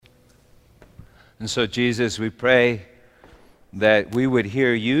And so, Jesus, we pray that we would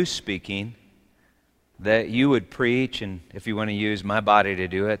hear you speaking, that you would preach, and if you want to use my body to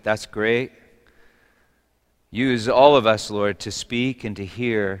do it, that's great. Use all of us, Lord, to speak and to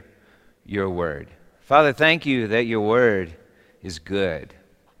hear your word. Father, thank you that your word is good.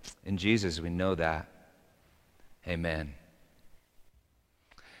 In Jesus, we know that. Amen.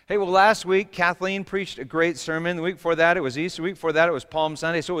 Hey, well, last week, Kathleen preached a great sermon. The week before that, it was Easter. The week before that, it was Palm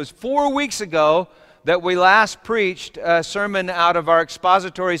Sunday. So it was 4 weeks ago that we last preached a sermon out of our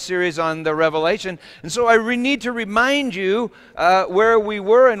expository series on the Revelation. And so I need to remind you where we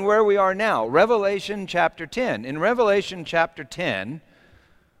were and where we are now. Revelation chapter 10. In Revelation chapter 10,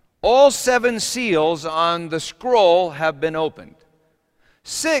 all 7 seals on the scroll have been opened.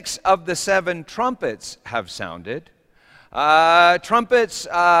 6 of the 7 trumpets have sounded. Trumpets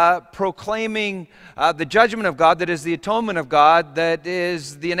proclaiming the judgment of God, that is the atonement of God, that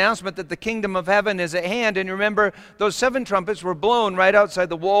is the announcement that the kingdom of heaven is at hand. And remember, those 7 trumpets were blown right outside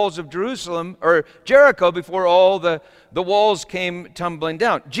the walls of Jerusalem, or Jericho, before all the walls came tumbling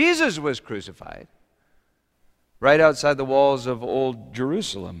down. Jesus was crucified right outside the walls of old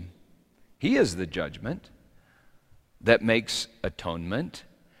Jerusalem. He is the judgment that makes atonement,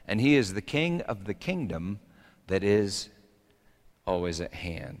 and he is the king of the kingdom that is always at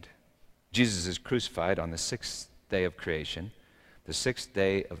hand. Jesus is crucified on the 6th day of creation, the 6th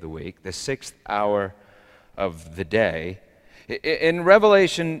day of the week, the 6th hour of the day. In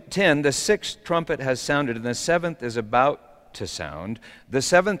Revelation 10, the 6th trumpet has sounded, and the 7th is about to sound. The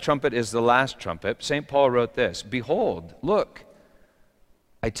 7th trumpet is the last trumpet. St. Paul wrote this, "Behold, look,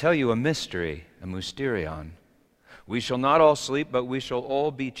 I tell you a mystery, a mysterion. We shall not all sleep, but we shall all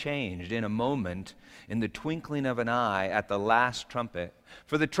be changed in a moment, in the twinkling of an eye, at the last trumpet.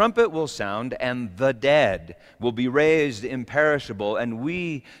 For the trumpet will sound, and the dead will be raised imperishable, and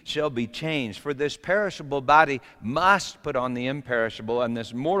we shall be changed. For this perishable body must put on the imperishable, and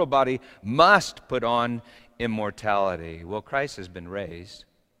this mortal body must put on immortality." Well, Christ has been raised.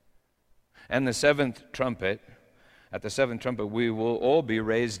 And the 7th trumpet, at the 7th trumpet, we will all be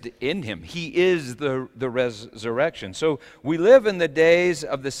raised in him. He is the resurrection. So we live in the days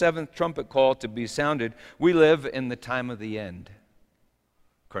of the 7th trumpet call to be sounded. We live in the time of the end,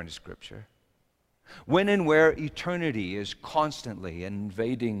 according to Scripture. When and where eternity is constantly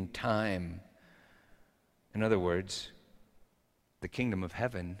invading time. In other words, the kingdom of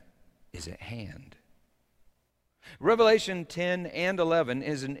heaven is at hand. Revelation 10 and 11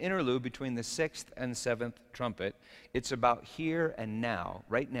 is an interlude between the 6th and 7th trumpet. It's about here and now,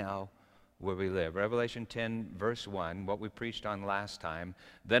 right now, where we live. Revelation 10, verse 1, what we preached on last time.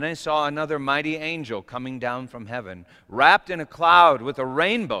 "Then I saw another mighty angel coming down from heaven, wrapped in a cloud with a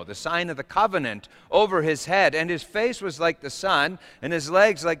rainbow, the sign of the covenant, over his head. And his face was like the sun, and his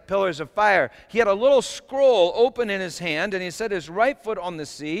legs like pillars of fire. He had a little scroll open in his hand, and he set his right foot on the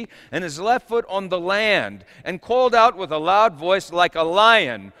sea, and his left foot on the land, and called out with a loud voice like a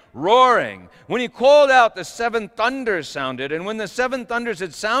lion, roaring. When he called out, the 7 thunders sounded, and when the 7 thunders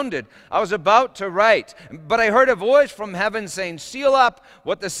had sounded, I was about to write. But I heard a voice from heaven saying, 'Seal up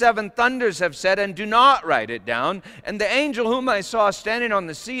what the 7 thunders have said, and do not write it down.' And the angel whom I saw standing on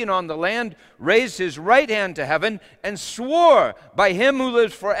the sea and on the land raised his right hand to heaven and swore by him who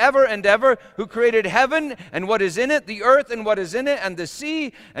lives forever and ever, who created heaven and what is in it, the earth and what is in it, and the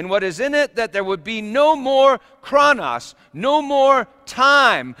sea and what is in it, that there would be no more chronos, no more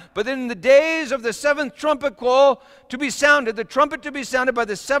time, but in the days of the 7th trumpet call to be sounded, the trumpet to be sounded by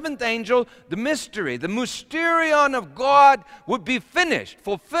the 7th angel, the mystery, the mysterion of God would be finished,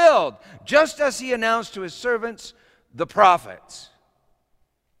 fulfilled, just as he announced to his servants, the prophets.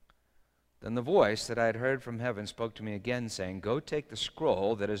 Then the voice that I had heard from heaven spoke to me again, saying, 'Go take the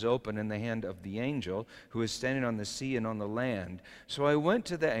scroll that is open in the hand of the angel who is standing on the sea and on the land.' So I went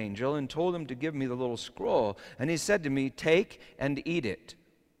to the angel and told him to give me the little scroll. And he said to me, 'Take and eat it.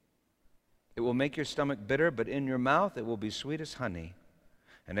 It will make your stomach bitter, but in your mouth it will be sweet as honey.'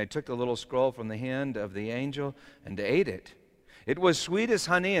 And I took the little scroll from the hand of the angel and ate it. It was sweet as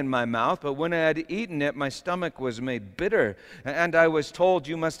honey in my mouth, but when I had eaten it, my stomach was made bitter. And I was told,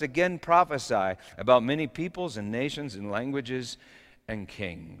 'You must again prophesy about many peoples and nations and languages and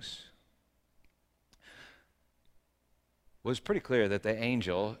kings.'" It was pretty clear that the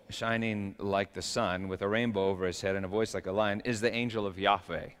angel, shining like the sun with a rainbow over his head and a voice like a lion, is the angel of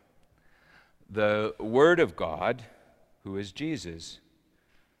Yahweh, the Word of God, who is Jesus.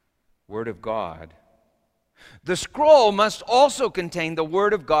 Word of God. The scroll must also contain the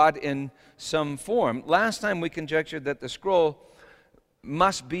Word of God in some form. Last time we conjectured that the scroll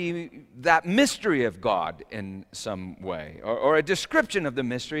must be that mystery of God in some way, or a description of the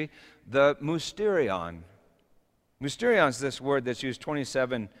mystery, the mysterion. Mysterion is this word that's used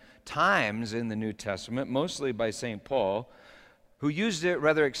 27 times in the New Testament, mostly by St. Paul, who used it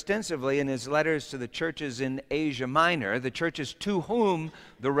rather extensively in his letters to the churches in Asia Minor, the churches to whom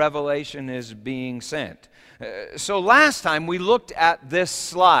the revelation is being sent. So last time we looked at this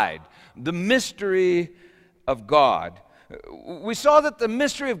slide, the mystery of God. We saw that the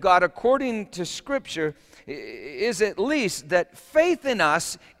mystery of God, according to Scripture, is at least that faith in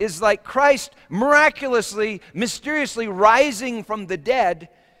us is like Christ miraculously, mysteriously rising from the dead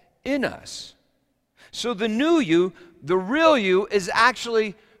in us. So the new you, the real you, is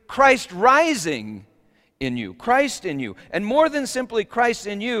actually Christ rising in you, Christ in you. And more than simply Christ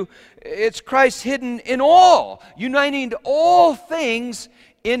in you, it's Christ hidden in all, uniting all things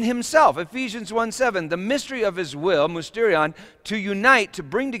in himself. Ephesians 1:7, the mystery of his will, mysterion, to unite, to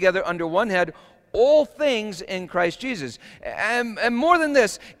bring together under one head all things in Christ Jesus. And more than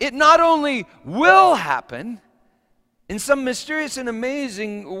this, it not only will happen, in some mysterious and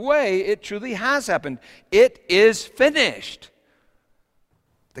amazing way, it truly has happened. It is finished.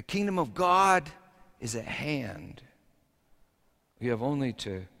 The kingdom of God is at hand. We have only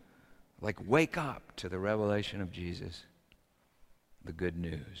to, wake up to the revelation of Jesus, the good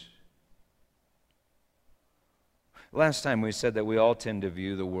news. Last time we said that we all tend to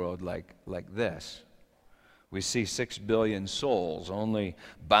view the world like this. We see 6 billion souls only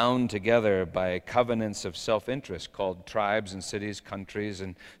bound together by covenants of self-interest called tribes and cities, countries,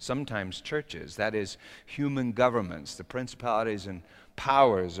 and sometimes churches. That is, human governments, the principalities and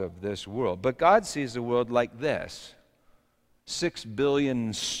powers of this world. But God sees the world like this. 6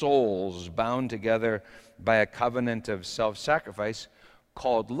 billion souls bound together by a covenant of self-sacrifice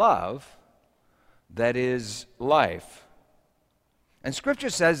called love, that is life. And Scripture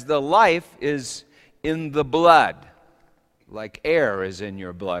says the life is in the blood, like air is in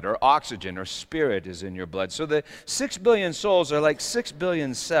your blood, or oxygen, or spirit is in your blood. So the 6 billion souls are like 6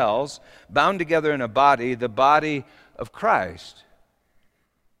 billion cells bound together in a body, the body of Christ.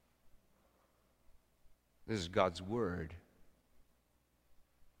 This is God's word.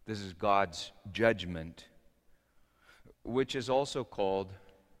 This is God's judgment, which is also called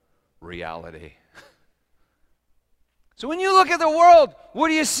reality. So when you look at the world, what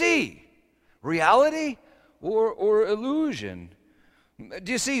do you see? Reality or illusion?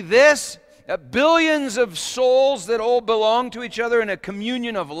 Do you see this? Billions of souls that all belong to each other in a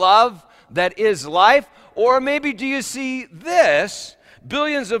communion of love that is life? Or maybe do you see this?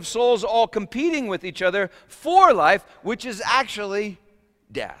 Billions of souls all competing with each other for life, which is actually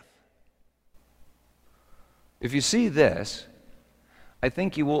death. If you see this, I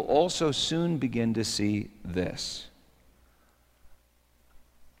think you will also soon begin to see this.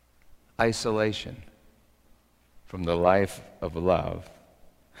 Isolation from the life of love.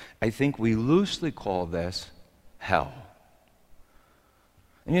 I think we loosely call this hell.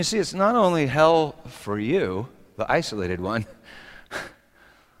 And you see, it's not only hell for you, the isolated one,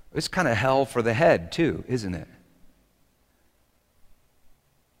 it's kind of hell for the head too, isn't it?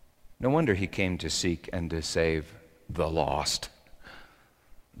 No wonder he came to seek and to save the lost.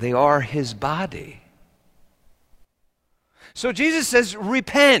 They are his body. So Jesus says,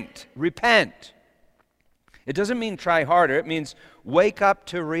 repent, repent. It doesn't mean try harder. It means wake up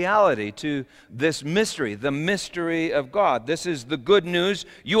to reality, to this mystery, the mystery of God. This is the good news,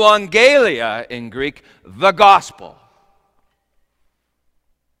 euangelia in Greek, the gospel.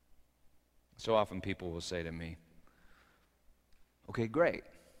 So often people will say to me, okay, great.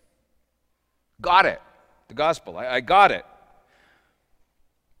 Got it. The gospel. I got it.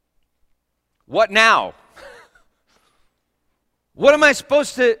 What now? What am I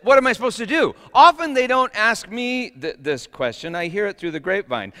supposed to do? Often they don't ask me this question. I hear it through the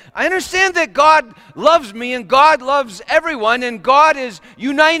grapevine. I understand that God loves me and God loves everyone and God is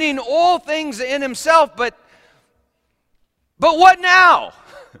uniting all things in himself, but what now?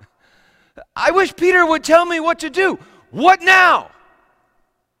 I wish Peter would tell me what to do. What now?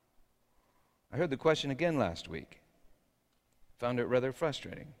 I heard the question again last week. Found it rather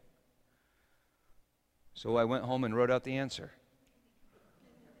frustrating. So I went home and wrote out the answer.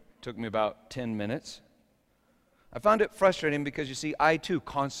 Took me about 10 minutes. I found it frustrating because, you see, I too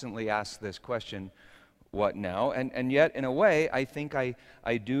constantly ask this question, what now? And yet, in a way, I think I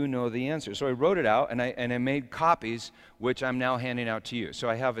do know the answer. So I wrote it out, and I made copies, which I'm now handing out to you. So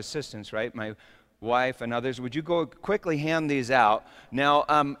I have assistants, right? My wife and others. Would you go quickly hand these out?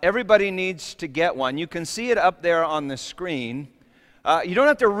 Now, everybody needs to get one. You can see it up there on the screen. You don't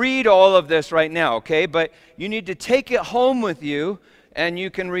have to read all of this right now, okay? But you need to take it home with you. and you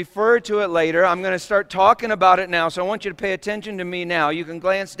can refer to it later. I'm going to start talking about it now, so I want you to pay attention to me now. You can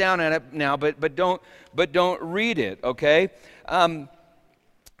glance down at it now, but don't read it, okay? I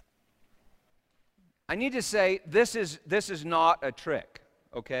need to say this is not a trick,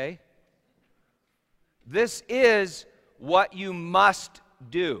 okay? This is what you must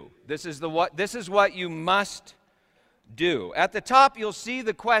do. This is what you must do. At the top, you'll see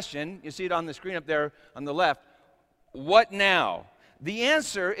the question. You see it on the screen up there on the left. What now? The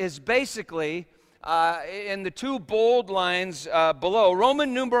answer is basically in the two bold lines below.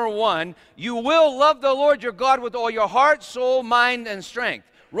 Roman numeral 1, you will love the Lord your God with all your heart, soul, mind, and strength.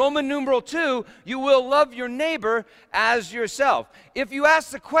 Roman numeral 2, you will love your neighbor as yourself. If you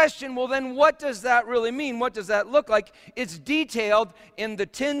ask the question, well then what does that really mean? What does that look like? It's detailed in the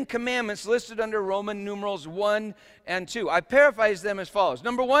 10 commandments listed under Roman numerals 1 and 2. I paraphrase them as follows.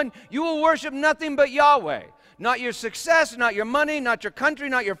 Number 1, you will worship nothing but Yahweh. Not your success, not your money, not your country,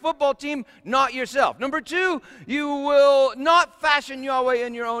 not your football team, not yourself. Number 2, you will not fashion Yahweh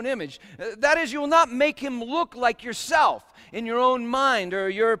in your own image. That is, you will not make him look like yourself in your own mind or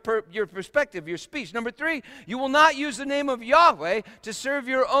your perspective, your speech. Number 3, you will not use the name of Yahweh to serve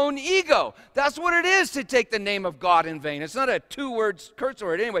your own ego. That's what it is to take the name of God in vain. It's not a two-word curse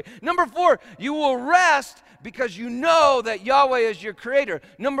word anyway. Number 4, you will rest because you know that Yahweh is your creator.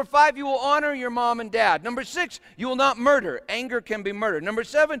 Number 5, you will honor your mom and dad. Number 6, you will not murder. Anger can be murder. Number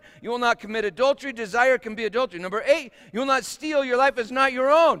 7, you will not commit adultery. Desire can be adultery. Number 8, you will not steal. Your life is not your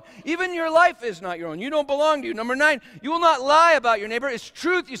own. Even your life is not your own. You don't belong to you. Number 9, you will not lie about your neighbor. It's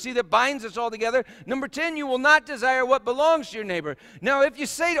truth, you see, that binds us all together. Number 10, you will not desire what belongs to your neighbor. Now, if you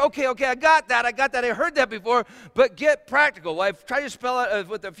say, okay, I got that, I heard that before, but get practical. Well, I've tried to spell it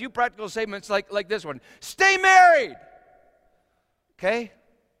with a few practical statements like this one. Stay married. Okay?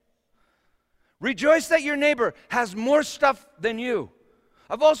 Rejoice that your neighbor has more stuff than you.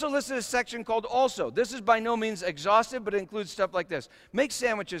 I've also listed a section called also. This is by no means exhaustive, but it includes stuff like this. Make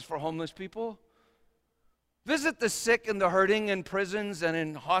sandwiches for homeless people. Visit the sick and the hurting in prisons and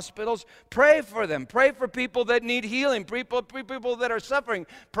in hospitals. Pray for them. Pray for people that need healing. People that are suffering.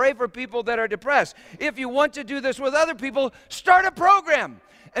 Pray for people that are depressed. If you want to do this with other people, start a program.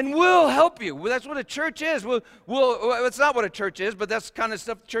 And we'll help you. That's what a church is. It's not what a church is, but that's the kind of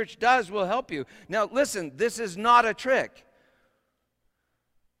stuff the church does. We'll help you. Now, listen, this is not a trick.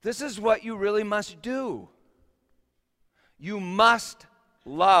 This is what you really must do. You must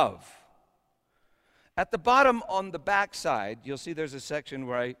love. At the bottom on the back side, you'll see there's a section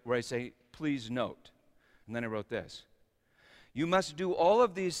where I say, please note. And then I wrote this. You must do all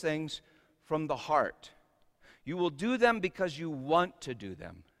of these things from the heart. You will do them because you want to do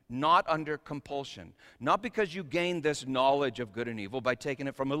them, not under compulsion. Not because you gain this knowledge of good and evil by taking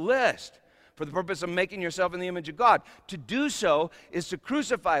it from a list for the purpose of making yourself in the image of God. To do so is to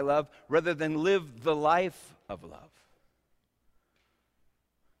crucify love rather than live the life of love.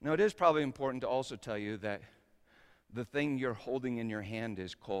 Now, it is probably important to also tell you that the thing you're holding in your hand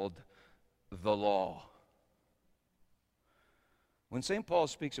is called the law. When St. Paul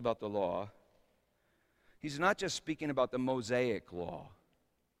speaks about the law, he's not just speaking about the Mosaic law.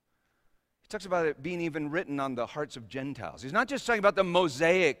 He talks about it being even written on the hearts of Gentiles. He's not just talking about the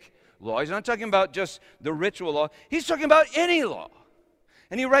Mosaic law. He's not talking about just the ritual law. He's talking about any law.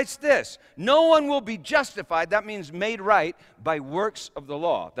 And he writes this, no one will be justified, that means made right, by works of the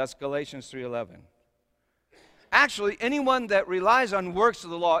law. That's Galatians 3:11. Actually, anyone that relies on works of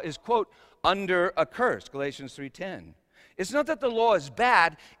the law is, quote, under a curse, Galatians 3:10. It's not that the law is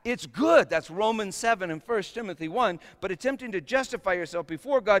bad, it's good. That's Romans 7 and 1 Timothy 1. But attempting to justify yourself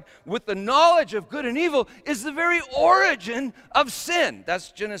before God with the knowledge of good and evil is the very origin of sin.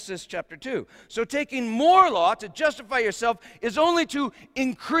 That's Genesis chapter 2. So taking more law to justify yourself is only to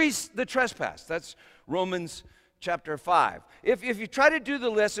increase the trespass. That's Romans chapter 5. If you try to do the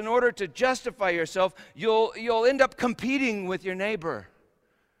list in order to justify yourself, you'll end up competing with your neighbor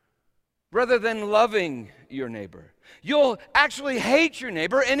rather than loving your neighbor. You'll actually hate your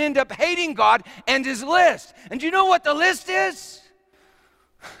neighbor and end up hating God and his list. And do you know what the list is?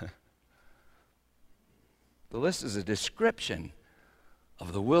 The list is a description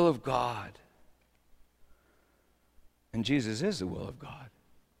of the will of God. And Jesus is the will of God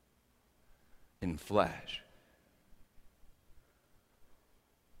in flesh.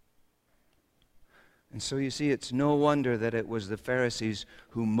 And so you see, it's no wonder that it was the Pharisees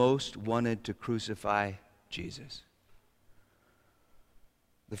who most wanted to crucify Jesus.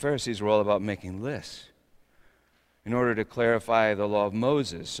 The Pharisees were all about making lists in order to clarify the law of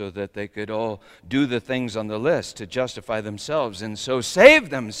Moses so that they could all do the things on the list to justify themselves and so save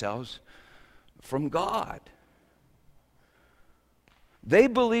themselves from God. They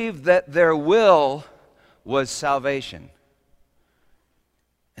believed that their will was salvation.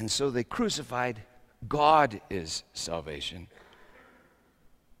 And so they crucified God is salvation,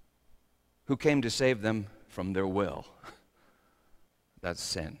 who came to save them from their will. That's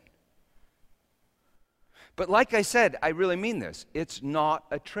sin. But like I said, I really mean this. It's not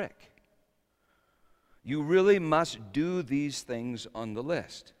a trick. You really must do these things on the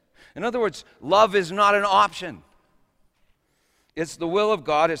list. In other words, love is not an option. It's the will of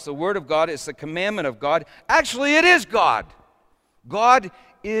God, it's the word of God, it's the commandment of God. Actually, it is God. God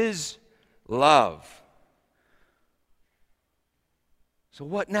is love. So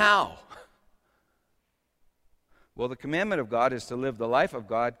what now? Well, the commandment of God is to live the life of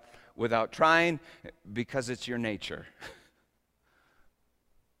God without trying, because it's your nature.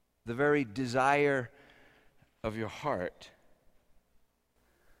 The very desire of your heart.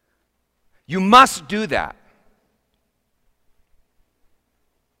 You must do that.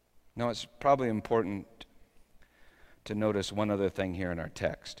 Now, it's probably important to notice one other thing here in our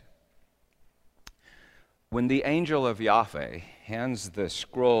text. When the angel of Yahweh hands the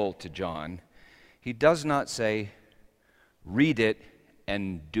scroll to John, he does not say, read it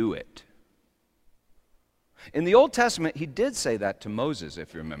and do it. In the Old Testament, he did say that to Moses,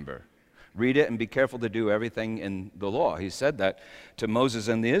 if you remember. Read it and be careful to do everything in the law. He said that to Moses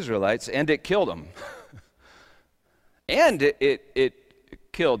and the Israelites, and it killed them. And it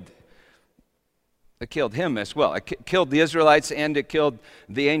killed him as well. It killed the Israelites, and it killed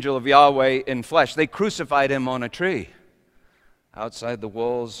the angel of Yahweh in flesh. They crucified him on a tree outside the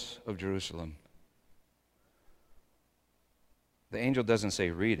walls of Jerusalem. The angel doesn't say,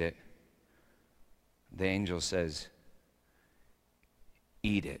 read it. The angel says,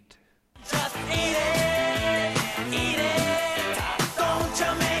 eat it. Just eat it, eat it. Don't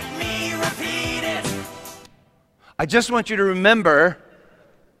you make me repeat it. I just want you to remember,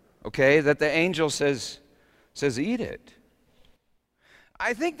 okay, that the angel says eat it.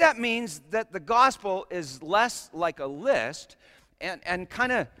 I think that means that the gospel is less like a list and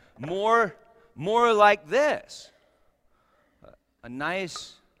kind of more like this. A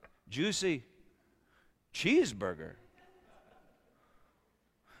nice, juicy cheeseburger.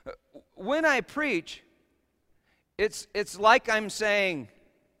 When I preach, it's like I'm saying,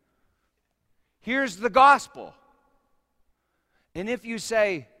 here's the gospel. And if you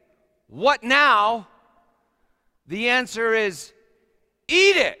say, what now? The answer is,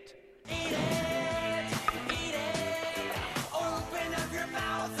 eat it. Eat it, eat it. Open up your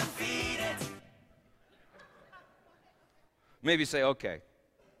mouth and feed it. Maybe say, okay,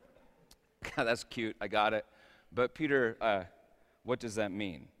 that's cute, I got it. But Peter, what does that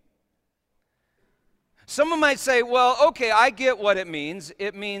mean? Someone might say, well, okay, I get what it means.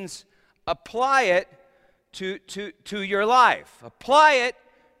 It means apply it to your life. Apply it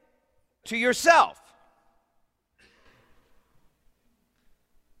to yourself.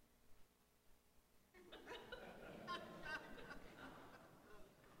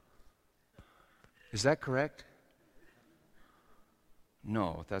 Is that correct?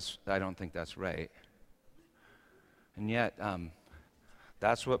 No, I don't think that's right. And yet,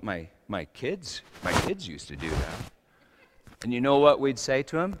 that's what my kids used to do that. And you know what we'd say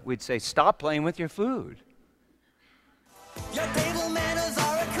to them? We'd say, stop playing with your food. Your table manners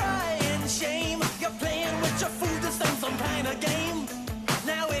are a crying shame. You're playing with your food, this thing's some kind of game.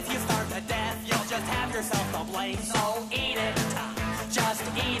 Now if you starve to death, you'll just have yourself to blame. So eat it, just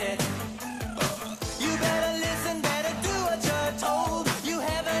eat it. You better listen, better do what you're told. You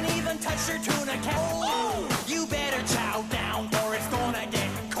haven't even touched your tuna can. You better chow down or it's gonna get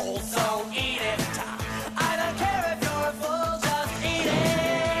cold. So eat it. I don't care if you're full, just eat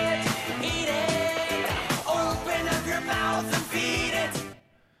it. Eat it. Open up your mouth and feed it.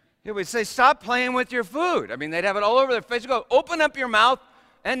 Yeah, we'd say, stop playing with your food. I mean, they'd have it all over their face. Go, open up your mouth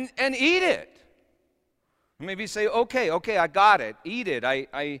and eat it. Maybe say, okay, I got it. Eat it.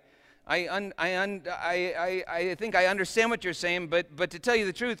 I think I understand what you're saying, but to tell you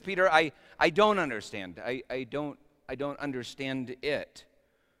the truth, Peter, I don't understand. I don't understand it.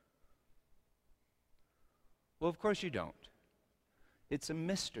 Well, of course you don't. It's a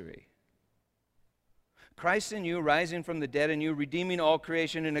mystery. Christ in you, rising from the dead, and you redeeming all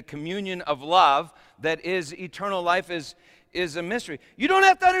creation in a communion of love that is eternal life is a mystery. You don't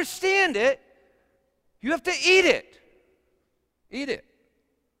have to understand it. You have to eat it. Eat it.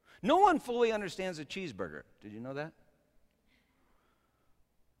 No one fully understands a cheeseburger. Did you know that?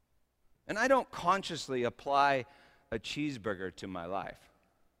 And I don't consciously apply a cheeseburger to my life.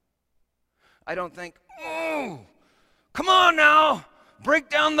 I don't think, oh, come on now, break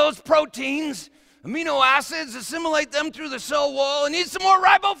down those proteins. amino acids, assimilate them through the cell wall, and eat some more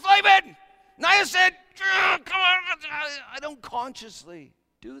riboflavin. Niacin. Come on. I don't consciously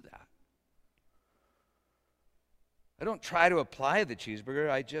do that. I don't try to apply the cheeseburger.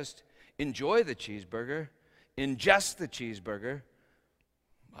 I just enjoy the cheeseburger, ingest the cheeseburger.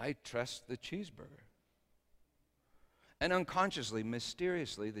 I trust the cheeseburger. And unconsciously,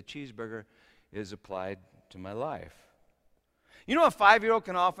 mysteriously, the cheeseburger is applied to my life. You know, a 5-year-old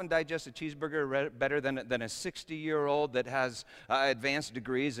can often digest a cheeseburger better than a 60-year-old that has advanced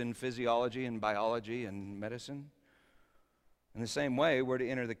degrees in physiology and biology and medicine. In the same way, we're to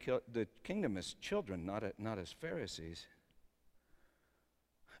enter the kingdom as children, not as Pharisees.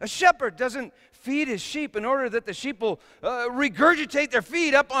 A shepherd doesn't feed his sheep in order that the sheep will regurgitate their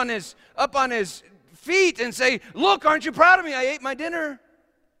feed up on his feet and say, "Look, aren't you proud of me? I ate my dinner."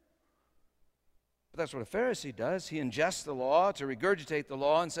 But that's what a Pharisee does. He ingests the law to regurgitate the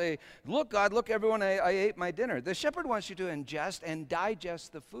law and say, "Look, God, look, everyone, I ate my dinner." The shepherd wants you to ingest and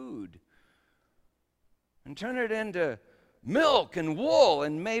digest the food and turn it into milk and wool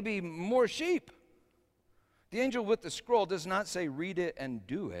and maybe more sheep. The angel with the scroll does not say, "Read it and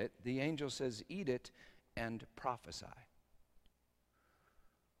do it." The angel says, "Eat it and prophesy."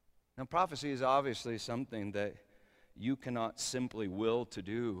 Now, prophecy is obviously something that you cannot simply will to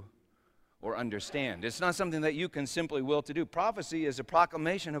do or understand. It's not something that you can simply will to do. Prophecy is a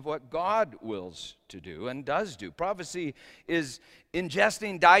proclamation of what God wills to do and does do. Prophecy is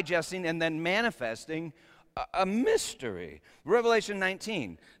ingesting, digesting, and then manifesting a mystery. Revelation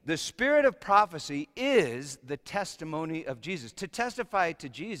 19, the spirit of prophecy is the testimony of Jesus. To testify to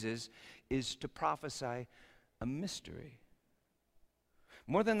Jesus is to prophesy a mystery.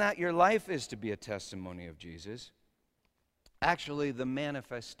 More than that, your life is to be a testimony of Jesus. Actually, the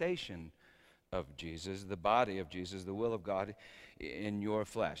manifestation of Jesus, the body of Jesus, the will of God in your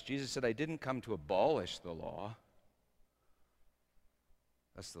flesh. Jesus said, "I didn't come to abolish the law."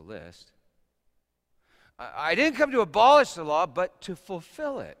 That's the list. I didn't come to abolish the law, but to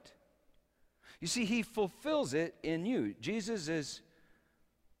fulfill it. You see, he fulfills it in you. Jesus is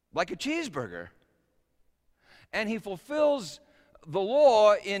like a cheeseburger. And he fulfills the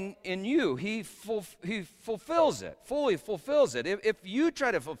law in you. He fulfills it, fully fulfills it. If you try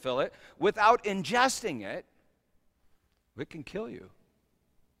to fulfill it without ingesting it, it can kill you.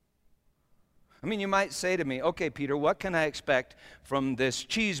 I mean, you might say to me, "Okay, Peter, what can I expect from this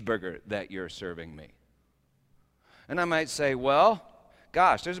cheeseburger that you're serving me?" And I might say, "Well,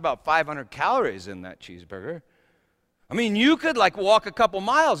 gosh, there's about 500 calories in that cheeseburger. I mean, you could like walk a couple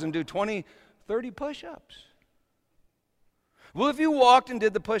miles and do 20, 30 push-ups." Well, if you walked and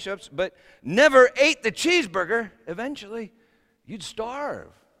did the push-ups but never ate the cheeseburger, eventually you'd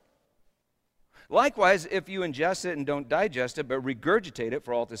starve. Likewise, if you ingest it and don't digest it but regurgitate it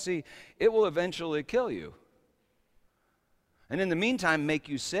for all to see, it will eventually kill you. And in the meantime, make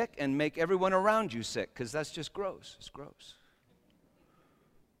you sick and make everyone around you sick, because that's just gross. It's gross.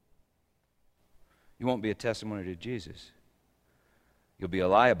 You won't be a testimony to Jesus. You'll be a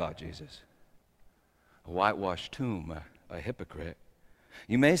lie about Jesus. A whitewashed tomb, a hypocrite.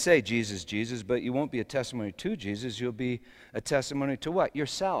 You may say Jesus, Jesus, but you won't be a testimony to Jesus. You'll be a testimony to what?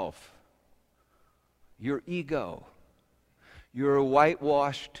 Yourself. Your ego. You're a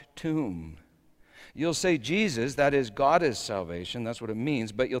whitewashed tomb. You'll say Jesus, that is, God is salvation. That's what it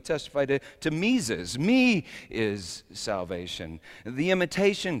means. But you'll testify to Mises. Me is salvation. The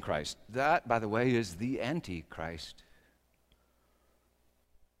imitation Christ. That, by the way, is the Antichrist.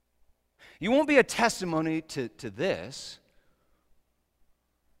 You won't be a testimony to this.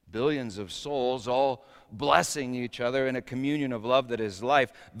 Billions of souls all blessing each other in a communion of love that is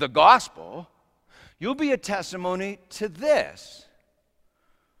life. The gospel. You'll be a testimony to this.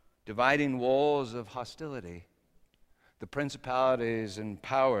 Dividing walls of hostility, the principalities and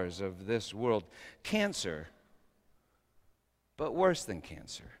powers of this world, cancer, but worse than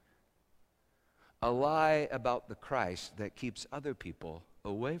cancer, a lie about the Christ that keeps other people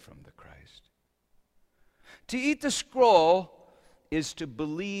away from the Christ. To eat the scroll is to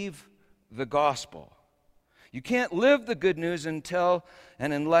believe the gospel. You can't live the good news until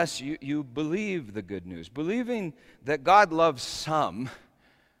and unless you believe the good news. Believing that God loves some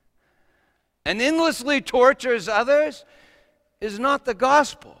and endlessly tortures others is not the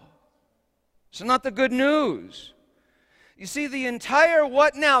gospel. It's not the good news. You see, the entire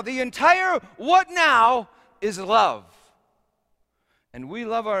what now is love. And we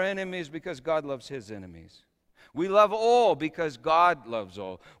love our enemies because God loves his enemies. We love all because God loves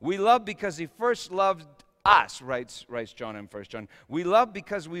all. We love because he first loved us, writes John in 1 John. We love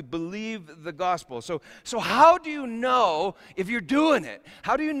because we believe the gospel. So how do you know if you're doing it?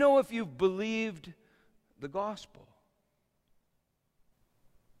 How do you know if you've believed the gospel?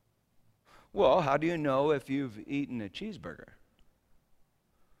 Well, how do you know if you've eaten a cheeseburger?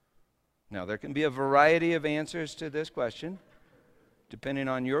 Now, there can be a variety of answers to this question, depending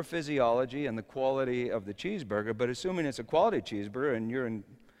on your physiology and the quality of the cheeseburger, but assuming it's a quality cheeseburger and you're in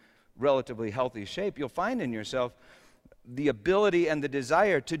relatively healthy shape, you'll find in yourself the ability and the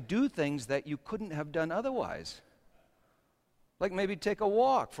desire to do things that you couldn't have done otherwise. Like maybe take a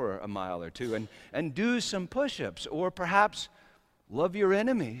walk for a mile or two and do some push-ups, or perhaps love your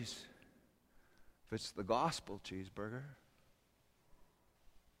enemies if it's the gospel cheeseburger.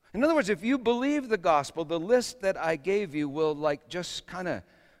 In other words, if you believe the gospel, the list that I gave you will just kind of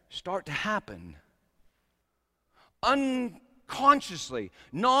start to happen. Unconsciously,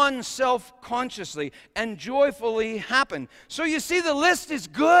 non-self-consciously, and joyfully happen. So you see, the list is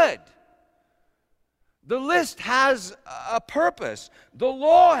good. The list has a purpose. The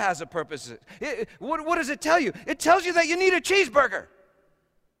law has a purpose. What does it tell you? It tells you that you need a cheeseburger.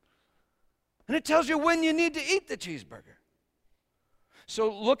 And it tells you when you need to eat the cheeseburger. So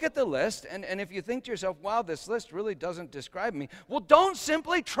look at the list, and if you think to yourself, wow, this list really doesn't describe me, well, don't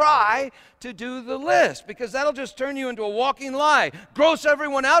simply try to do the list, because that'll just turn you into a walking lie, gross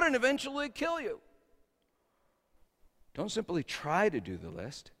everyone out, and eventually kill you. Don't simply try to do the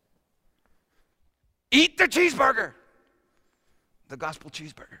list. Eat the cheeseburger, the gospel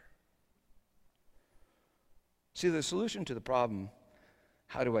cheeseburger. See, the solution to the problem,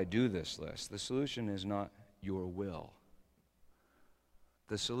 how do I do this list? The solution is not your will.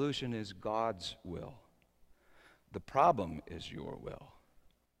 The solution is God's will. The problem is your will.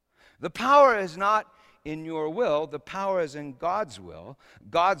 The power is not in your will. The power is in God's will.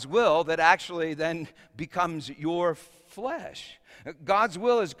 God's will that actually then becomes your flesh. God's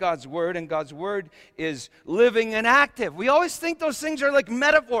will is God's word, and God's word is living and active. We always think those things are like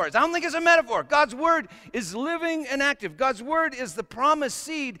metaphors. I don't think it's a metaphor. God's word is living and active. God's word is the promised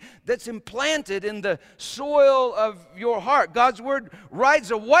seed that's implanted in the soil of your heart. God's word rides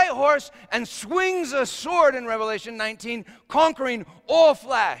a white horse and swings a sword in Revelation 19, conquering all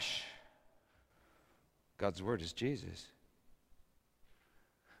flesh. God's word is Jesus.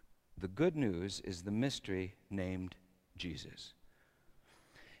 The good news is the mystery named Jesus.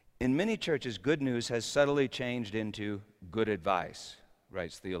 In many churches, good news has subtly changed into good advice,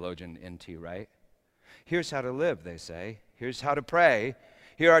 writes theologian N.T. Wright. Here's how to live, they say. Here's how to pray.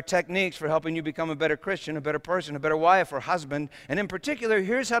 Here are techniques for helping you become a better Christian, a better person, a better wife or husband. And in particular,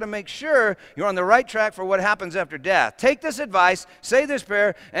 here's how to make sure you're on the right track for what happens after death. Take this advice, say this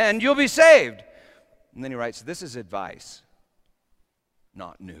prayer, and you'll be saved. And then he writes, this is advice,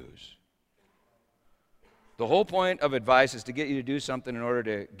 not news. The whole point of advice is to get you to do something in order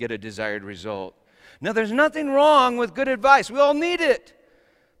to get a desired result. Now, there's nothing wrong with good advice. We all need it.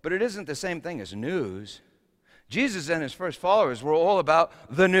 But it isn't the same thing as news. Jesus and his first followers were all about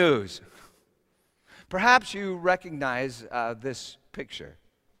the news. Perhaps you recognize this picture.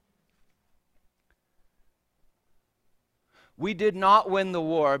 We did not win the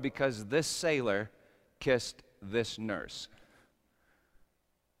war because this sailor kissed this nurse.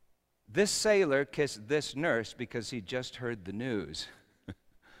 This sailor kissed this nurse because he just heard the news.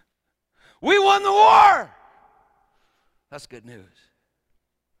 We won the war! That's good news.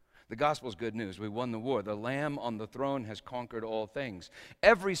 The gospel's good news. We won the war. The Lamb on the throne has conquered all things.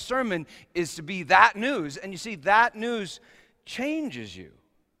 Every sermon is to be that news. And you see, that news changes you.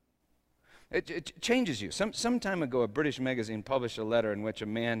 It changes you. Some time ago, a British magazine published a letter in which a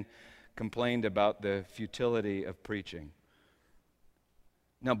man complained about the futility of preaching.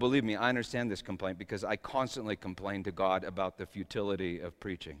 Now, believe me, I understand this complaint because I constantly complain to God about the futility of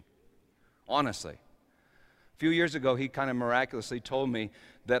preaching. Honestly. A few years ago, he kind of miraculously told me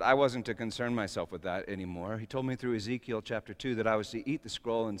that I wasn't to concern myself with that anymore. He told me through Ezekiel chapter 2 that I was to eat the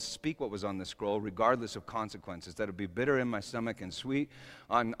scroll and speak what was on the scroll regardless of consequences, that it would be bitter in my stomach and sweet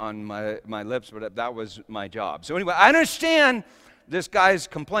on my lips, but that was my job. So anyway, I understand this guy's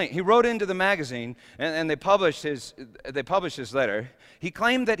complaint. He wrote into the magazine, and they published his letter. He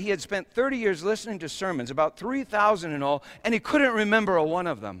claimed that he had spent 30 years listening to sermons, about 3,000 in all, and he couldn't remember a one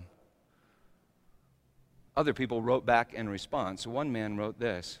of them. Other people wrote back in response. One man wrote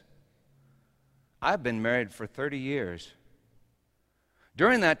this: I've been married for 30 years.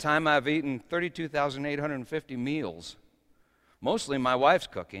 During that time, I've eaten 32,850 meals, mostly my wife's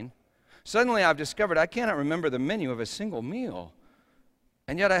cooking. Suddenly, I've discovered I cannot remember the menu of a single meal.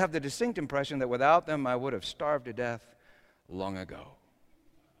 And yet I have the distinct impression that without them, I would have starved to death long ago.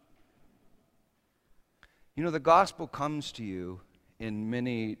 You know, the gospel comes to you in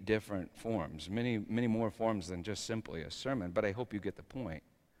many different forms, many more forms than just simply a sermon, but I hope you get the point.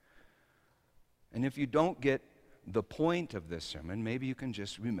 And if you don't get the point of this sermon, maybe you can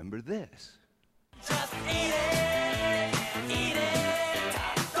just remember this. Just eat it, eat it.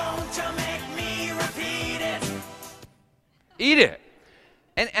 Don't you make me repeat it. Eat it.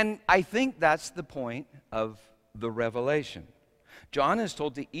 And I think that's the point of the revelation. John is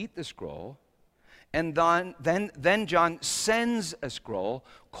told to eat the scroll, and then John sends a scroll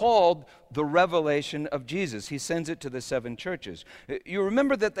called the Revelation of Jesus. He sends it to the 7 churches. You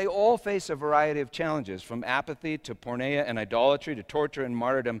remember that they all face a variety of challenges, from apathy to porneia and idolatry to torture and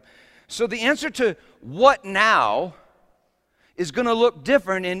martyrdom. So the answer to what now is going to look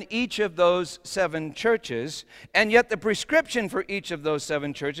different in each of those 7 churches, and yet the prescription for each of those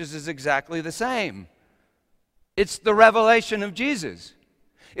 7 churches is exactly the same. It's the revelation of Jesus.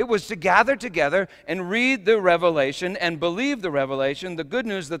 It was to gather together and read the revelation and believe the revelation, the good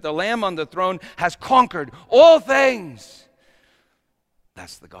news that the Lamb on the throne has conquered all things.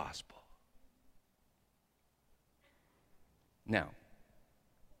 That's the gospel. Now,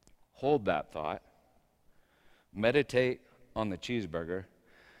 hold that thought, meditate on the cheeseburger,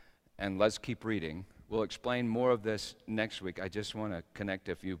 and let's keep reading. We'll explain more of this next week. I just want to connect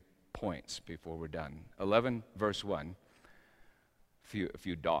a few points before we're done. 11 verse 1, a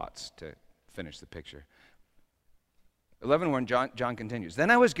few dots to finish the picture. 11:1, John continues. Then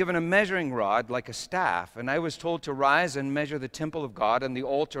I was given a measuring rod like a staff, and I was told to rise and measure the temple of God and the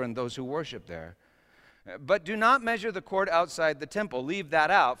altar and those who worship there. But do not measure the court outside the temple. Leave that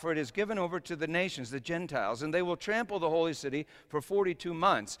out, for it is given over to the nations, the Gentiles, and they will trample the holy city for 42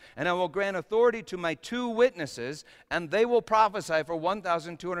 months. And I will grant authority to my 2 witnesses, and they will prophesy for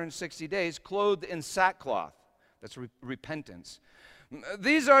 1,260 days, clothed in sackcloth. That's repentance.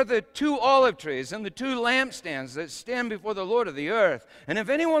 These are the 2 olive trees and the 2 lampstands that stand before the Lord of the earth. And if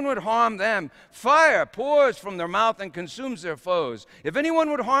anyone would harm them, fire pours from their mouth and consumes their foes. If anyone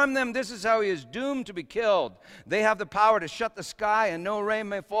would harm them, this is how he is doomed to be killed. They have the power to shut the sky, and no rain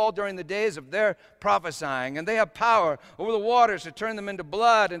may fall during the days of their prophesying. And they have power over the waters to turn them into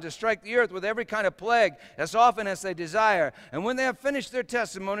blood, and to strike the earth with every kind of plague as often as they desire. And when they have finished their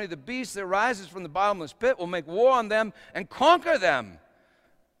testimony, the beast that rises from the bottomless pit will make war on them and conquer them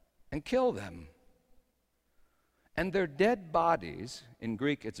and kill them. And their dead bodies, in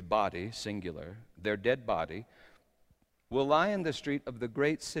Greek it's body, singular, their dead body, will lie in the street of the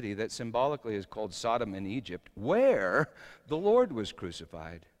great city that symbolically is called Sodom in Egypt, where the Lord was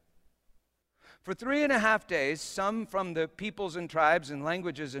crucified. For 3.5 days, some from the peoples and tribes and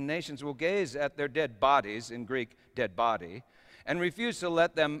languages and nations will gaze at their dead bodies, in Greek, dead body, and refuse to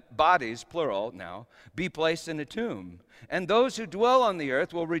let them, bodies, plural now, be placed in a tomb. And those who dwell on the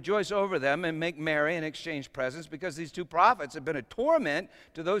earth will rejoice over them and make merry and exchange presents, because these 2 prophets have been a torment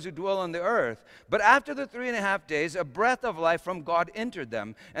to those who dwell on the earth. But after the 3.5 days, a breath of life from God entered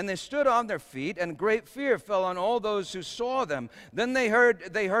them, and they stood on their feet, and great fear fell on all those who saw them. Then they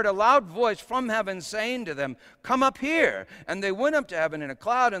heard a loud voice from heaven saying to them, "Come up here." And they went up to heaven in a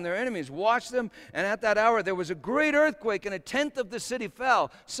cloud, and their enemies watched them. And at that hour there was a great earthquake, and 1/10 of the city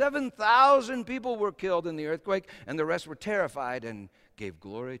fell. 7,000 people were killed in the earthquake, and the rest were terrified and gave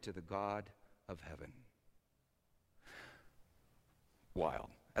glory to the God of heaven. Wild.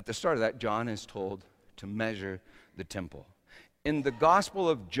 At the start of that, John is told to measure the temple. In the Gospel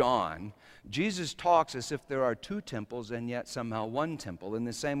of John, Jesus talks as if there are 2 temples and yet somehow 1 temple, in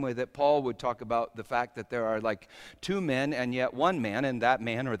the same way that Paul would talk about the fact that there are like 2 men and yet 1 man, and that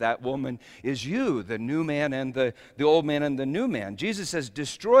man or that woman is you, the new man and the old man and the new man. Jesus says,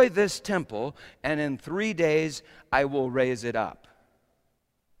 destroy this temple, and in 3 days I will raise it up.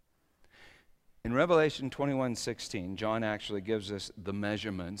 In Revelation 21:16, John actually gives us the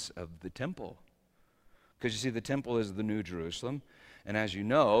measurements of the temple. Because you see, the temple is the New Jerusalem. And as you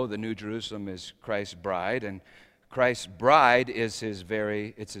know, the New Jerusalem is Christ's bride. And Christ's bride is his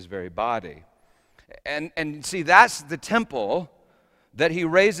very body. And see, that's the temple that he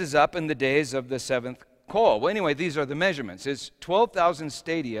raises up in the days of the 7th call. Well, anyway, these are the measurements. It's 12,000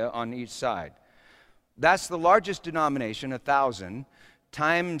 stadia on each side. That's the largest denomination, 1,000,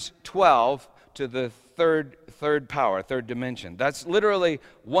 times 12 to the third power, third dimension. That's literally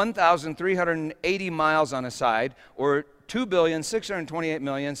 1,380 miles on a side, or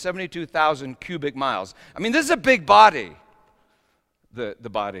 2,628,072,000 cubic miles. I mean, this is a big body, the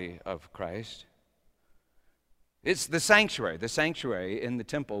body of Christ. It's the sanctuary. The sanctuary in the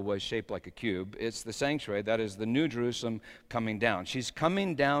temple was shaped like a cube. It's the sanctuary that is the New Jerusalem coming down. She's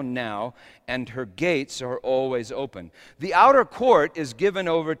coming down now, and her gates are always open. The outer court is given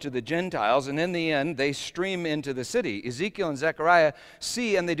over to the Gentiles, and in the end, they stream into the city. Ezekiel and Zechariah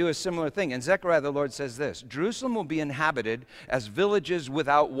see, and they do a similar thing. In Zechariah, the Lord says this: Jerusalem will be inhabited as villages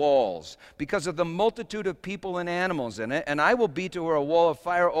without walls because of the multitude of people and animals in it, and I will be to her a wall of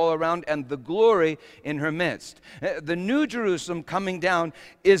fire all around and the glory in her midst. The New Jerusalem coming down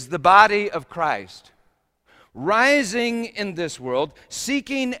is the body of Christ, rising in this world,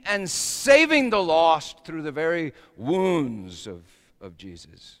 seeking and saving the lost through the very wounds of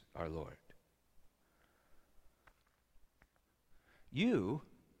Jesus, our Lord. You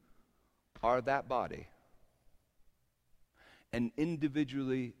are that body and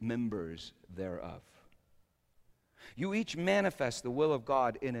individually members thereof. You each manifest the will of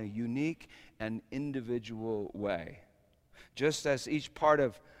God in a unique and individual way. Just as each part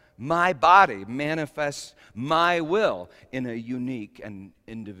of my body manifests my will in a unique and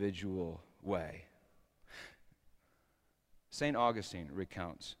individual way. St. Augustine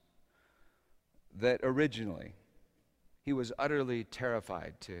recounts that originally he was utterly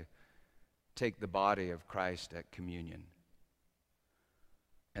terrified to take the body of Christ at communion.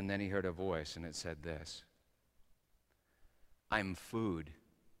 And then he heard a voice, and it said this: I'm food.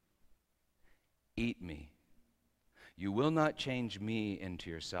 Eat me. You will not change me into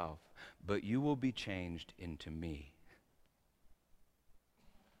yourself, but you will be changed into me.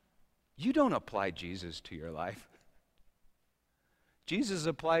 You don't apply Jesus to your life. Jesus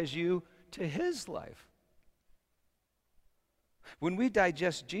applies you to his life. When we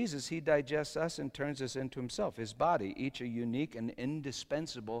digest Jesus, he digests us and turns us into himself, his body, each a unique and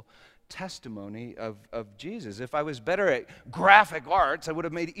indispensable testimony of Jesus. If I was better at graphic arts, I would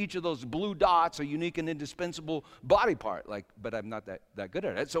have made each of those blue dots a unique and indispensable body part. But I'm not that good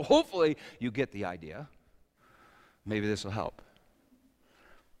at it. So hopefully you get the idea. Maybe this will help.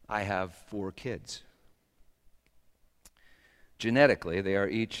 I have 4 kids. Genetically, they are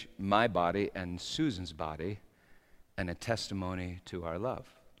each my body and Susan's body, and a testimony to our love.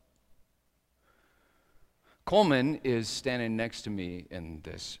 Coleman is standing next to me in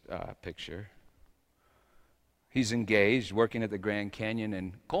this picture. He's engaged, working at the Grand Canyon,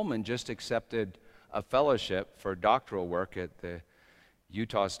 and Coleman just accepted a fellowship for doctoral work at the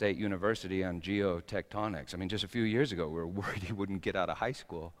Utah State University on geotectonics. I mean, just a few years ago, we were worried he wouldn't get out of high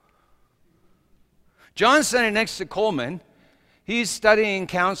school. John's standing next to Coleman. He's studying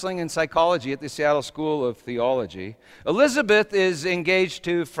counseling and psychology at the Seattle School of Theology. Elizabeth is engaged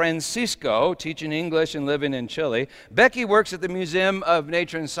to Francisco, teaching English and living in Chile. Becky works at the Museum of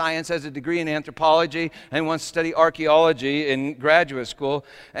Nature and Science, has a degree in anthropology, and wants to study archaeology in graduate school.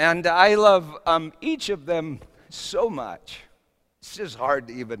 And I love each of them so much. It's just hard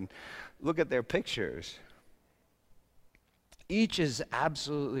to even look at their pictures. Each is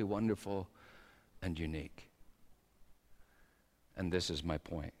absolutely wonderful and unique. And this is my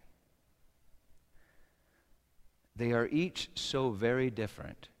point. They are each so very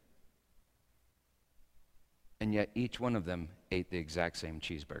different, and yet each one of them ate the exact same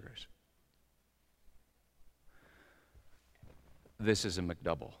cheeseburgers. This is a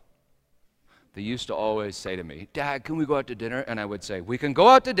McDouble. They used to always say to me, Dad, can we go out to dinner? And I would say, we can go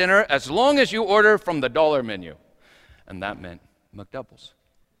out to dinner as long as you order from the dollar menu. And that meant McDoubles.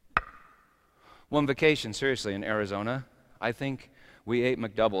 One vacation, seriously, in Arizona, I think we ate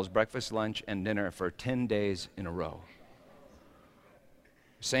McDoubles, breakfast, lunch, and dinner for 10 days in a row.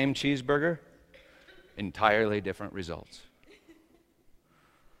 Same cheeseburger, entirely different results.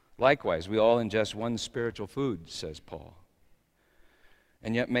 Likewise, we all ingest one spiritual food, says Paul,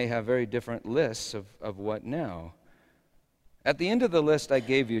 and yet may have very different lists of what now. At the end of the list I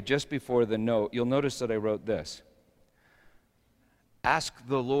gave you just before the note, you'll notice that I wrote this: ask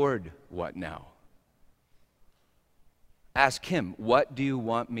the Lord what now. Ask him, what do you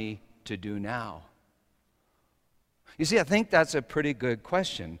want me to do now? You see, I think that's a pretty good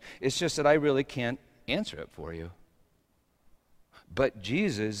question. It's just that I really can't answer it for you. But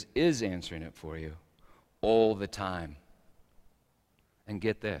Jesus is answering it for you all the time. And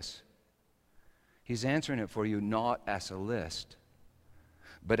get this, he's answering it for you not as a list,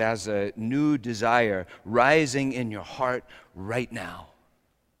 but as a new desire rising in your heart right now,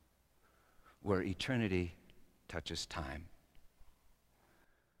 where eternity touches time.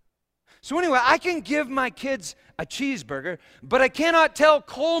 So anyway, I can give my kids a cheeseburger, but I cannot tell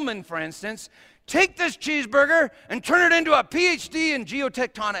Coleman, for instance, take this cheeseburger and turn it into a PhD in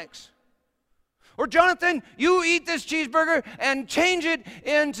geotectonics. Or, Jonathan, you eat this cheeseburger and change it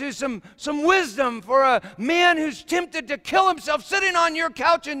into some wisdom for a man who's tempted to kill himself sitting on your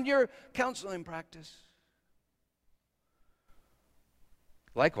couch in your counseling practice.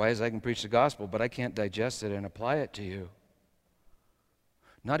 Likewise, I can preach the gospel, but I can't digest it and apply it to you.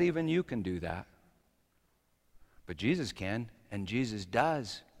 Not even you can do that. But Jesus can, and Jesus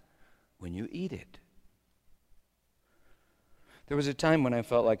does when you eat it. There was a time when I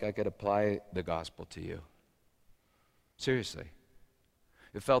felt like I could apply the gospel to you. Seriously.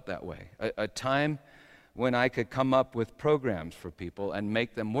 It felt that way. A time when I could come up with programs for people and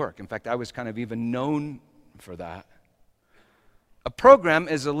make them work. In fact, I was kind of even known for that. A program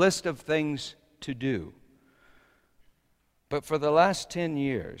is a list of things to do. But for the last 10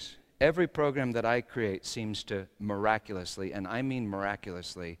 years, every program that I create seems to miraculously, and I mean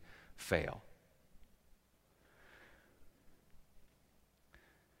miraculously, fail.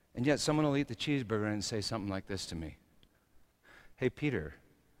 And yet someone will eat the cheeseburger and say something like this to me. Hey, Peter,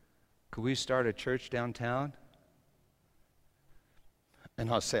 could we start a church downtown?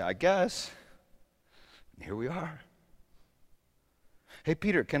 And I'll say, I guess. And here we are. Hey,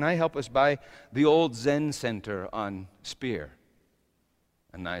 Peter, can I help us buy the old Zen Center on Spear?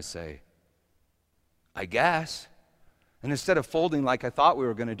 And I say, I guess. And instead of folding like I thought we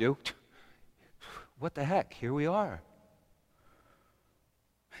were going to do, what the heck, here we are.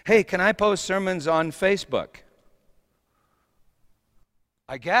 Hey, can I post sermons on Facebook?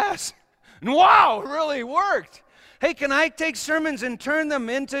 I guess. And wow, it really worked. Hey, can I take sermons and turn them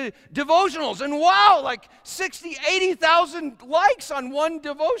into devotionals? And wow, like 60, 80,000 likes on one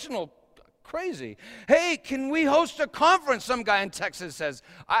devotional. Crazy. Hey, can we host a conference? Some guy in Texas says,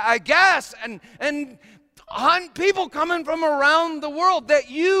 I guess. And people coming from around the world that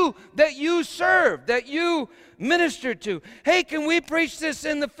you serve, that you minister to. Hey, can we preach this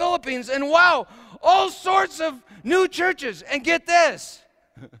in the Philippines? And wow, all sorts of new churches. And get this.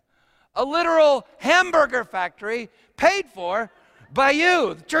 A literal hamburger factory paid for by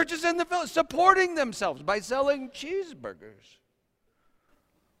you. The churches in the Philippines supporting themselves by selling cheeseburgers.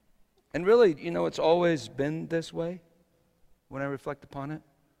 And really, you know, it's always been this way when I reflect upon it.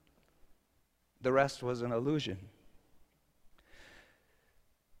 The rest was an illusion.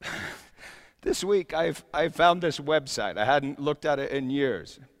 This week, I found this website. I hadn't looked at it in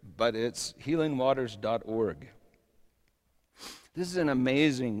years, but it's healingwaters.org. This is an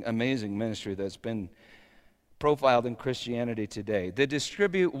amazing, amazing ministry that's been profiled in Christianity today. They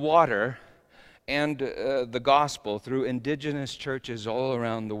distribute water and the gospel through indigenous churches all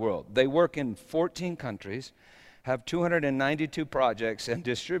around the world. They work in 14 countries, have 292 projects, and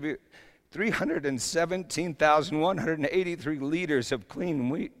distribute 317,183 liters of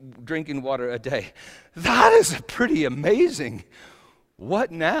clean drinking water a day. That is pretty amazing. What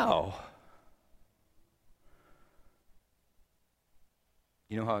now?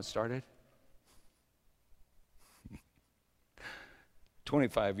 You know how it started?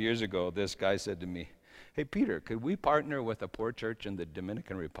 25 years ago, this guy said to me, hey, Peter, could we partner with a poor church in the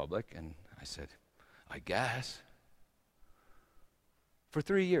Dominican Republic? And I said, I guess. For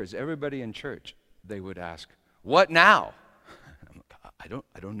 3 years, everybody in church, they would ask, what now? I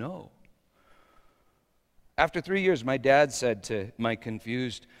don't know. After 3 years, my dad said to my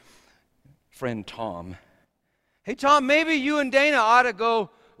confused friend Tom, hey, Tom, maybe you and Dana ought to go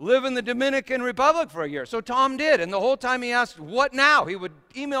live in the Dominican Republic for a year. So Tom did, and the whole time he asked, what now? He would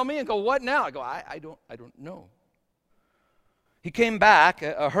email me and go, what now? I go, I don't know. He came back,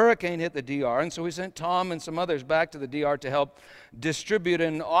 a hurricane hit the DR, and so we sent Tom and some others back to the DR to help distribute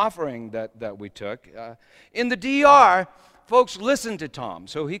an offering that we took. In the DR, folks listened to Tom,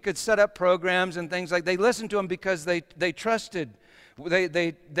 so he could set up programs and things like. They listened to him because they trusted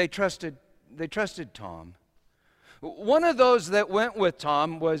Tom. One of those that went with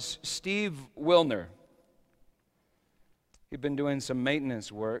Tom was Steve Wilner. He'd been doing some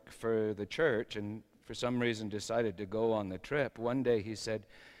maintenance work for the church and for some reason decided to go on the trip. One day he said,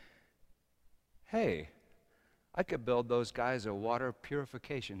 hey, I could build those guys a water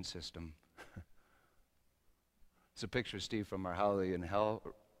purification system. It's a picture of Steve from our Hallelujah in Hell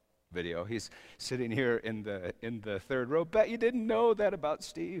video. He's sitting here in the third row. Bet you didn't know that about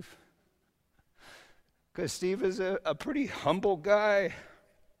Steve. Because Steve is a pretty humble guy.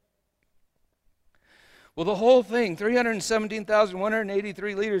 Well, the whole thing,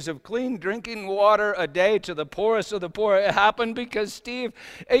 317,183 liters of clean drinking water a day to the poorest of the poor, it happened because Steve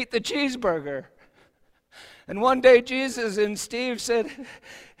ate the cheeseburger. And one day Jesus and Steve said,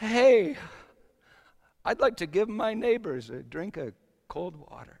 hey, I'd like to give my neighbors a drink of cold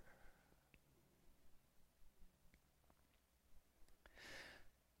water.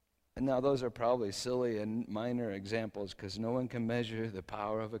 Now, those are probably silly and minor examples because no one can measure the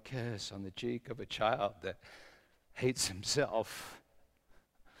power of a kiss on the cheek of a child that hates himself.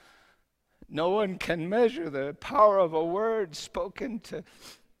 No one can measure the power of a word spoken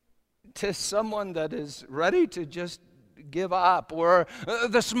to someone that is ready to just give up, or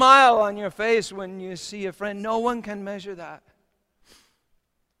the smile on your face when you see a friend. No one can measure that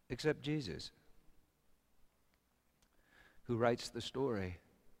except Jesus, who writes the story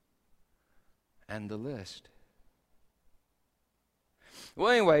and the list.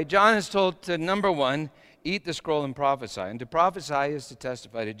 Well, anyway, John is told to, number one, eat the scroll and prophesy. And to prophesy is to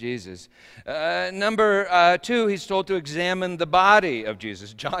testify to Jesus. Number two, he's told to examine the body of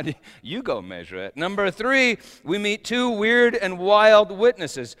Jesus. John, you go measure it. Number three, we meet two weird and wild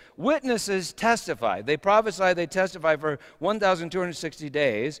witnesses. Witnesses testify. They prophesy, they testify for 1,260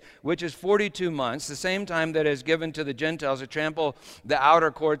 days, which is 42 months, the same time that is given to the Gentiles to trample the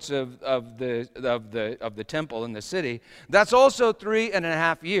outer courts of the temple in the city. That's also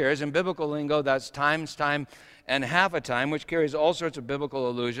 3.5 years. In biblical lingo, that's time and half a time, which carries all sorts of biblical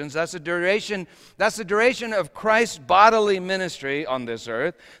allusions. That's the duration of Christ's bodily ministry on this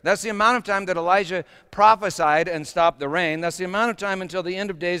earth. That's the amount of time that Elijah prophesied and stopped the rain. That's the amount of time until the end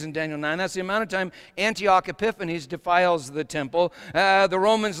of days in Daniel 9. That's the amount of time Antioch Epiphanes defiles the temple. The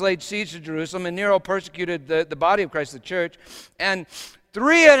Romans laid siege to Jerusalem, and Nero persecuted the body of Christ, the church. And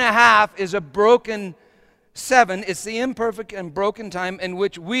 3.5 is a broken 7, it's the imperfect and broken time in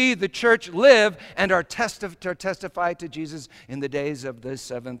which we, the church, live and are testified to Jesus in the days of the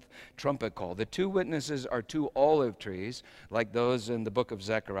seventh trumpet call. The two witnesses are two olive trees, like those in the book of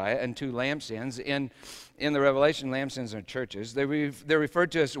Zechariah, and two lampstands. In the Revelation, lampstands are churches. They're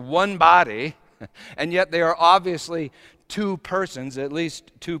referred to as one body, and yet they are obviously two persons, at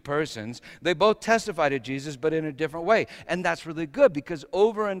least two persons. They both testify to Jesus, but in a different way. And that's really good, because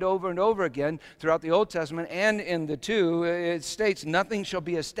over and over and over again throughout the Old Testament and in the two, it states nothing shall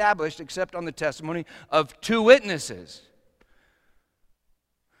be established except on the testimony of two witnesses.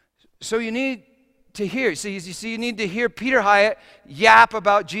 So you need to hear. You need to hear Peter Hyatt yap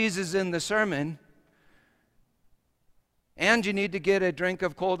about Jesus in the sermon, and you need to get a drink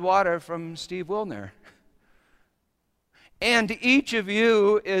of cold water from Steve Wilner. And each of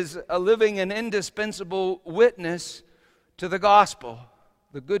you is a living and indispensable witness to the gospel,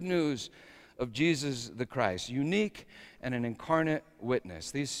 the good news of Jesus the Christ, unique and an incarnate witness.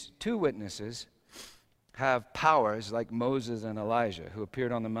 These two witnesses have powers like Moses and Elijah, who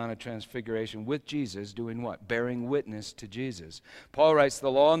appeared on the Mount of Transfiguration with Jesus, doing what? Bearing witness to Jesus. Paul writes, the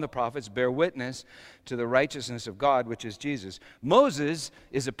law and the prophets bear witness to the righteousness of God, which is Jesus. Moses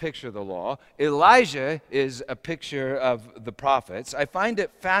is a picture of the law. Elijah is a picture of the prophets. I find it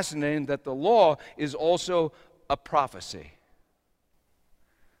fascinating that the law is also a prophecy.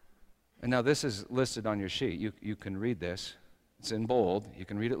 And now this is listed on your sheet. You can read this. It's in bold. You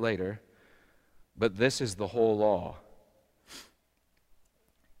can read it later. But this is the whole law.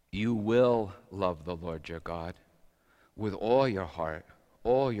 You will love the Lord your God with all your heart,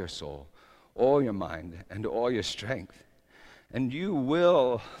 all your soul, all your mind, and all your strength. And you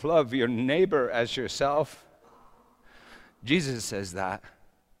will love your neighbor as yourself. Jesus says that.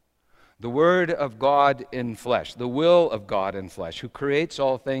 The Word of God in flesh, the will of God in flesh, who creates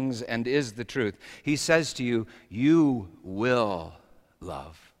all things and is the truth. He says to you, you will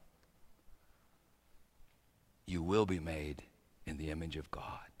love. You will be made in the image of God.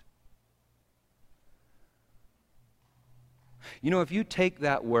 You know, if you take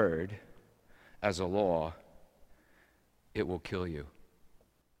that word as a law, it will kill you.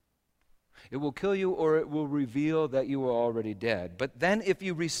 It will kill you, or it will reveal that you are already dead. But then if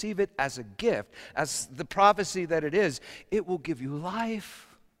you receive it as a gift, as the prophecy that it is, it will give you life.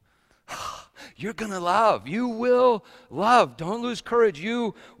 You're going to love. You will love. Don't lose courage.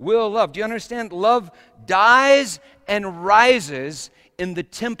 You will love. Do you understand? Love dies and rises in the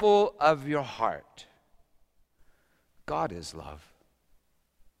temple of your heart. God is love.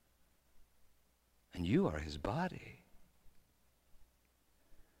 And you are his body.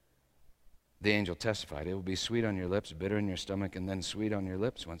 The angel testified, it will be sweet on your lips, bitter in your stomach, and then sweet on your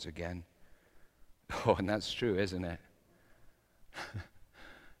lips once again. Oh, and that's true, isn't it?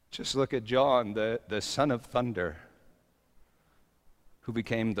 Just look at John, the son of thunder, who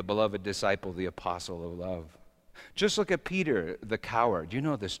became the beloved disciple, the apostle of love. Just look at Peter, the coward. You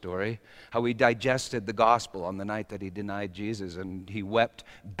know the story, how he digested the gospel on the night that he denied Jesus, and he wept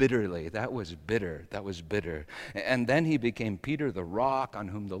bitterly. That was bitter. That was bitter. And then he became Peter, the rock on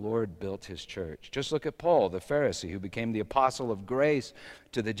whom the Lord built his church. Just look at Paul, the Pharisee, who became the apostle of grace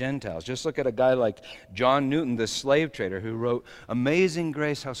to the Gentiles. Just look at a guy like John Newton, the slave trader, who wrote, "Amazing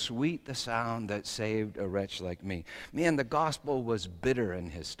grace, how sweet the sound that saved a wretch like me." Man, the gospel was bitter in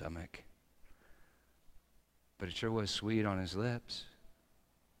his stomach, but it sure was sweet on his lips.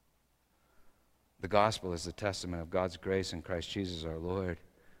 The gospel is the testament of God's grace in Christ Jesus our Lord.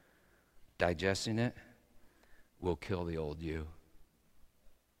 Digesting it will kill the old you,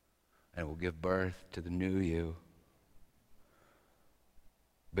 and it will give birth to the new you.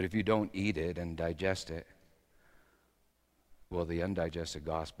 But if you don't eat it and digest it, well, the undigested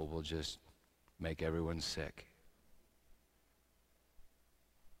gospel will just make everyone sick.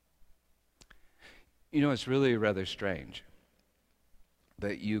 You know, it's really rather strange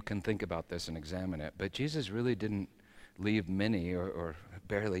that you can think about this and examine it, but Jesus really didn't leave many or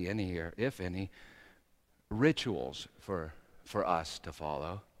barely any, or if any, rituals for us to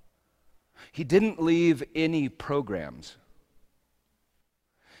follow. He didn't leave any programs.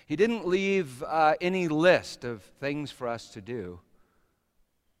 He didn't leave any list of things for us to do.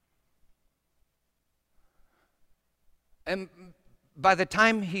 And by the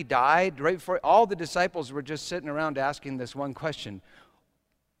time he died, right before, all the disciples were just sitting around asking this one question: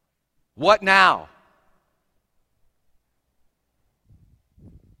 what now?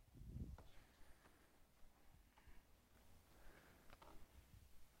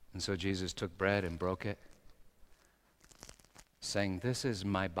 And so Jesus took bread and broke it, saying, "This is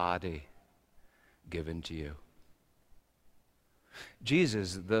my body given to you."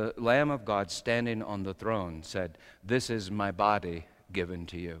 Jesus, the Lamb of God standing on the throne, said, "This is my body given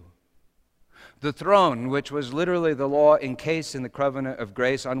to you." The throne, which was literally the law encased in the covenant of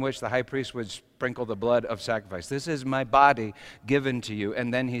grace on which the high priest would sprinkle the blood of sacrifice. "This is my body given to you."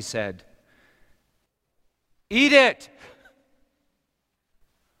 And then he said, "Eat it."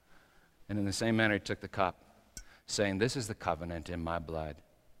 And in the same manner, he took the cup, saying, "This is the covenant in my blood.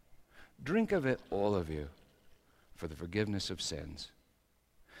 Drink of it, all of you, for the forgiveness of sins."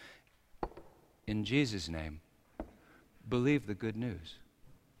 In Jesus' name, believe the good news.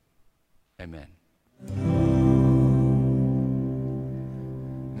 Amen.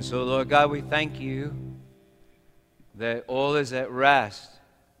 And so, Lord God, we thank you that all is at rest.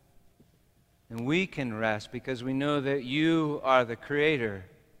 And we can rest because we know that you are the creator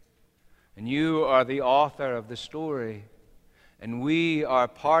and you are the author of the story. And we are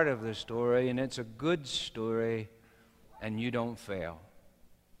part of the story, and it's a good story, and you don't fail.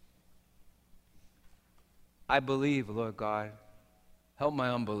 I believe, Lord God. Help my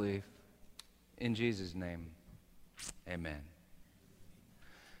unbelief. In Jesus' name, amen.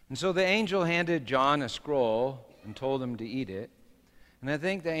 And so the angel handed John a scroll and told him to eat it. And I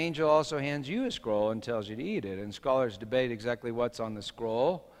think the angel also hands you a scroll and tells you to eat it. And scholars debate exactly what's on the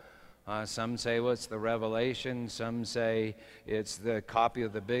scroll. Some say, well, it's the Revelation. Some say it's the copy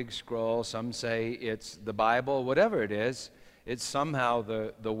of the big scroll. Some say it's the Bible. Whatever it is, it's somehow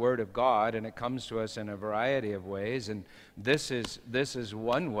the Word of God, and it comes to us in a variety of ways. And this is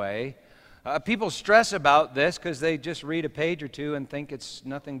one way. People stress about this because they just read a page or two and think it's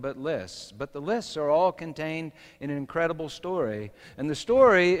nothing but lists. But the lists are all contained in an incredible story. And the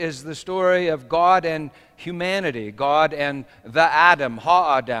story is the story of God and humanity, God and the Adam,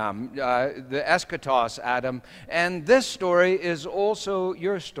 Ha-Adam, the eschatos Adam. And this story is also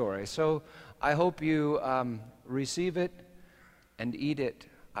your story. So I hope you receive it and eat it.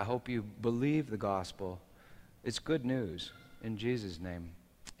 I hope you believe the gospel. It's good news. In Jesus' name,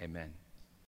 amen.